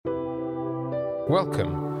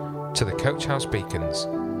Welcome to the Coach House Beacons.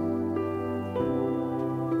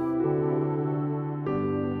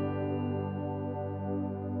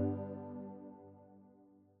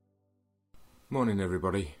 Morning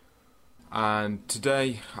everybody, and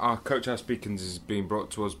today our Coach House Beacons is being brought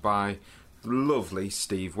to us by the lovely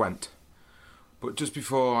Steve Went. But just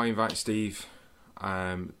before I invite Steve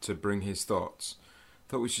to bring his thoughts,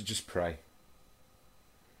 I thought we should just pray.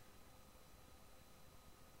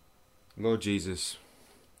 Lord Jesus,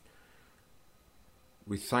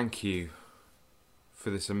 we thank you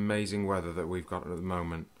for this amazing weather that we've got at the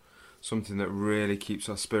moment, something that really keeps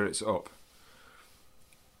our spirits up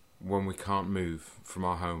when we can't move from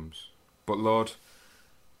our homes. But Lord,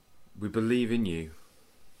 we believe in you,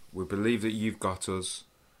 we believe that you've got us,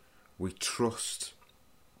 we trust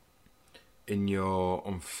in your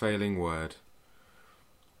unfailing word.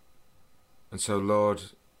 And so Lord,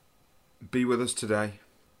 be with us today.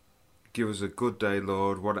 Give us a good day,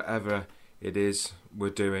 Lord, whatever it is we're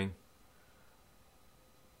doing.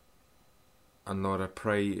 And Lord, I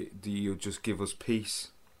pray that you'll just give us peace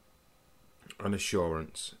and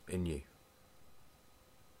assurance in you.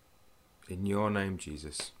 In your name,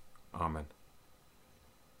 Jesus. Amen.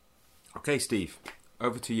 Okay, Steve,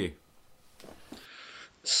 over to you.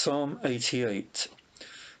 Psalm 88.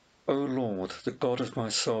 O Lord, the God of my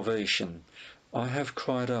salvation, I have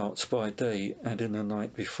cried out by day and in the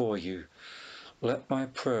night before you. Let my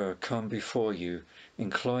prayer come before you.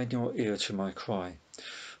 Incline your ear to my cry.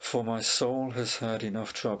 For my soul has had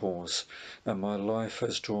enough troubles, and my life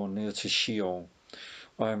has drawn near to Sheol.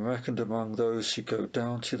 I am reckoned among those who go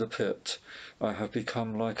down to the pit. I have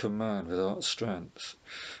become like a man without strength,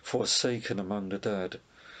 forsaken among the dead,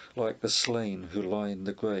 like the slain who lie in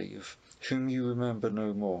the grave, whom you remember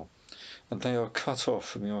no more, and they are cut off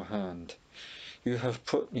from your hand. You have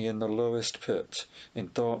put me in the lowest pit, in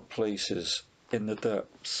dark places, in the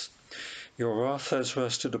depths. Your wrath has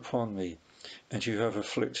rested upon me, and you have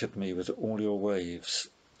afflicted me with all your waves.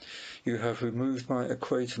 You have removed my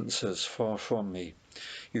acquaintances far from me.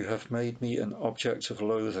 You have made me an object of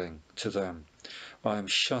loathing to them. I am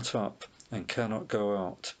shut up and cannot go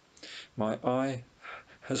out. My eye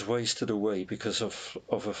has wasted away because of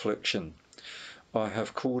affliction. I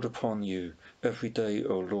have called upon you every day,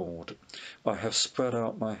 O Lord. I have spread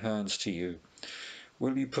out my hands to you.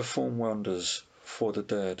 Will you perform wonders for the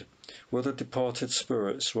dead? Will the departed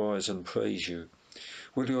spirits rise and praise you?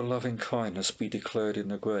 Will your loving kindness be declared in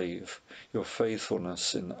the grave, your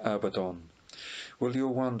faithfulness in Abaddon? Will your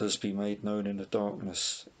wonders be made known in the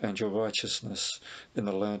darkness, and your righteousness in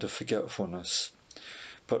the land of forgetfulness?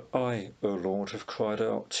 But I, O Lord, have cried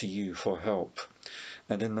out to you for help,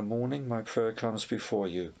 and in the morning my prayer comes before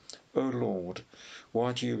you. O Lord,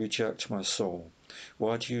 why do you reject my soul?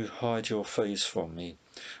 Why do you hide your face from me?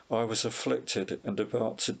 I was afflicted and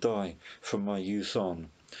about to die from my youth on.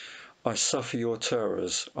 I suffer your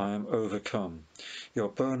terrors, I am overcome. Your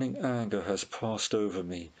burning anger has passed over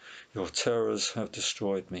me. Your terrors have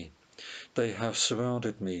destroyed me. They have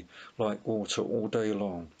surrounded me like water all day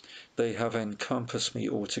long. They have encompassed me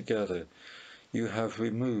altogether. You have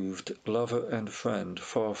removed lover and friend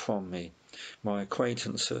far from me. My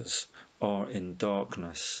acquaintances are in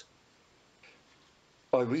darkness.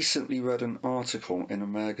 I recently read an article in a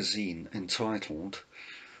magazine entitled,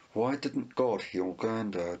 "Why Didn't God Heal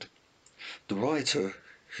Grandad?" The writer,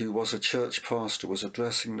 who was a church pastor, was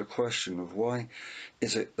addressing the question of why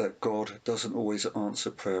is it that God doesn't always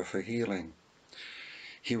answer prayer for healing.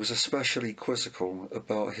 He was especially quizzical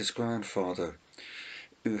about his grandfather,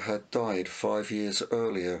 who had died 5 years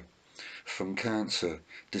earlier from cancer,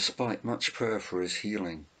 despite much prayer for his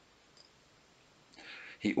healing.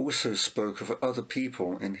 He also spoke of other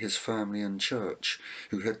people in his family and church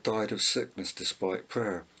who had died of sickness despite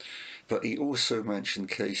prayer, but he also mentioned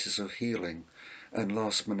cases of healing and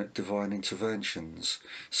last-minute divine interventions,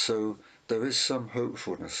 so there is some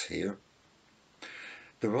hopefulness here.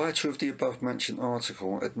 The writer of the above-mentioned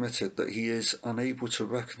article admitted that he is unable to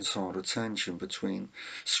reconcile the tension between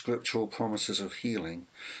scriptural promises of healing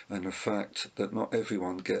and the fact that not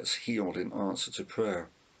everyone gets healed in answer to prayer.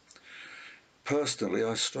 Personally,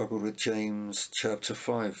 I struggle with James chapter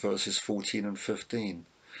 5, verses 14 and 15.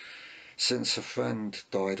 Since a friend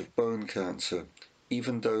died of bone cancer,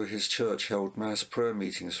 even though his church held mass prayer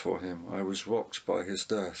meetings for him, I was rocked by his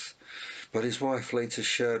death. But his wife later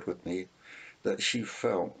shared with me that she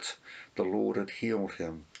felt the Lord had healed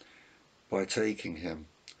him by taking him.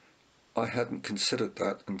 I hadn't considered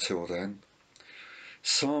that until then.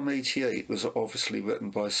 Psalm 88 was obviously written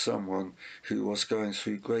by someone who was going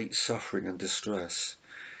through great suffering and distress.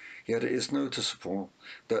 Yet it is noticeable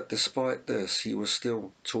that despite this, he was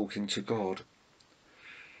still talking to God.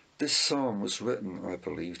 This psalm was written, I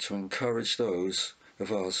believe, to encourage those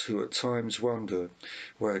of us who at times wonder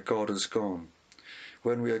where God has gone,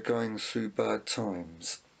 when we are going through bad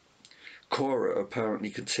times. Korah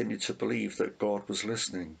apparently continued to believe that God was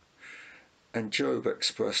listening, and Job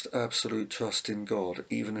expressed absolute trust in God,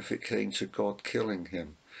 even if it came to God killing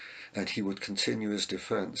him, and he would continue his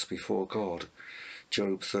defense before God.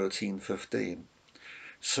 Job 13:15.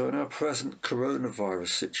 So in our present coronavirus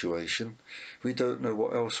situation, we don't know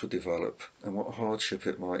what else will develop and what hardship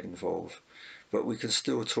it might involve, but we can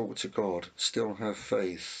still talk to God, still have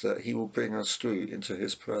faith that he will bring us through into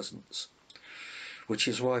his presence. Which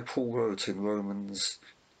is why Paul wrote in Romans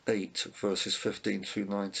 8 verses 15 through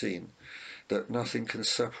 19 that nothing can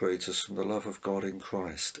separate us from the love of God in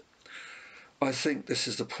Christ. I think this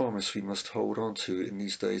is the promise we must hold on to in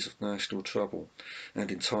these days of national trouble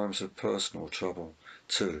and in times of personal trouble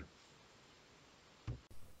too.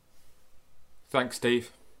 Thanks,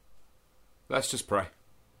 Steve. Let's just pray.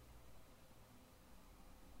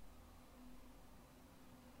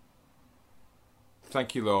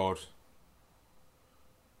 Thank you, Lord,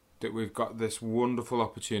 that we've got this wonderful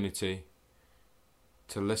opportunity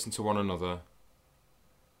to listen to one another.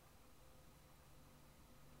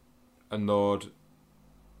 And Lord,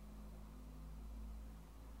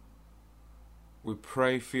 we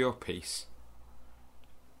pray for your peace,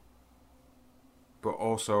 but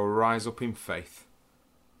also rise up in faith.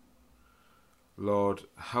 Lord,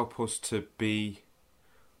 help us to be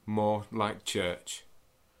more like church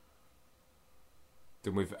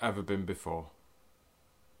than we've ever been before.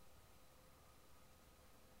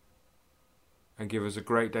 And give us a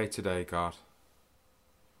great day today, God.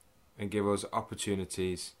 And give us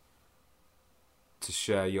opportunities to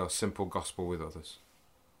share your simple gospel with others.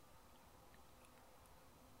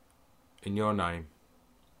 In your name.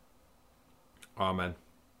 Amen.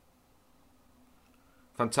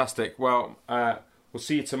 Fantastic. Well, we'll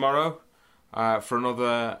see you tomorrow for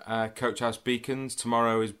another Coach House Beacons.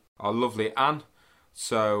 Tomorrow is our lovely Anne.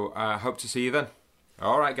 So hope to see you then.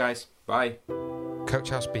 All right, guys. Bye.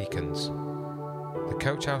 Coach House Beacons, the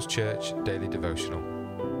Coach House Church Daily Devotional.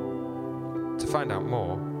 To find out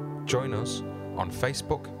more, join us on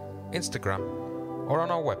Facebook, Instagram, or on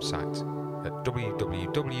our website at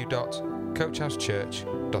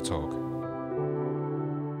www.coachhousechurch.org.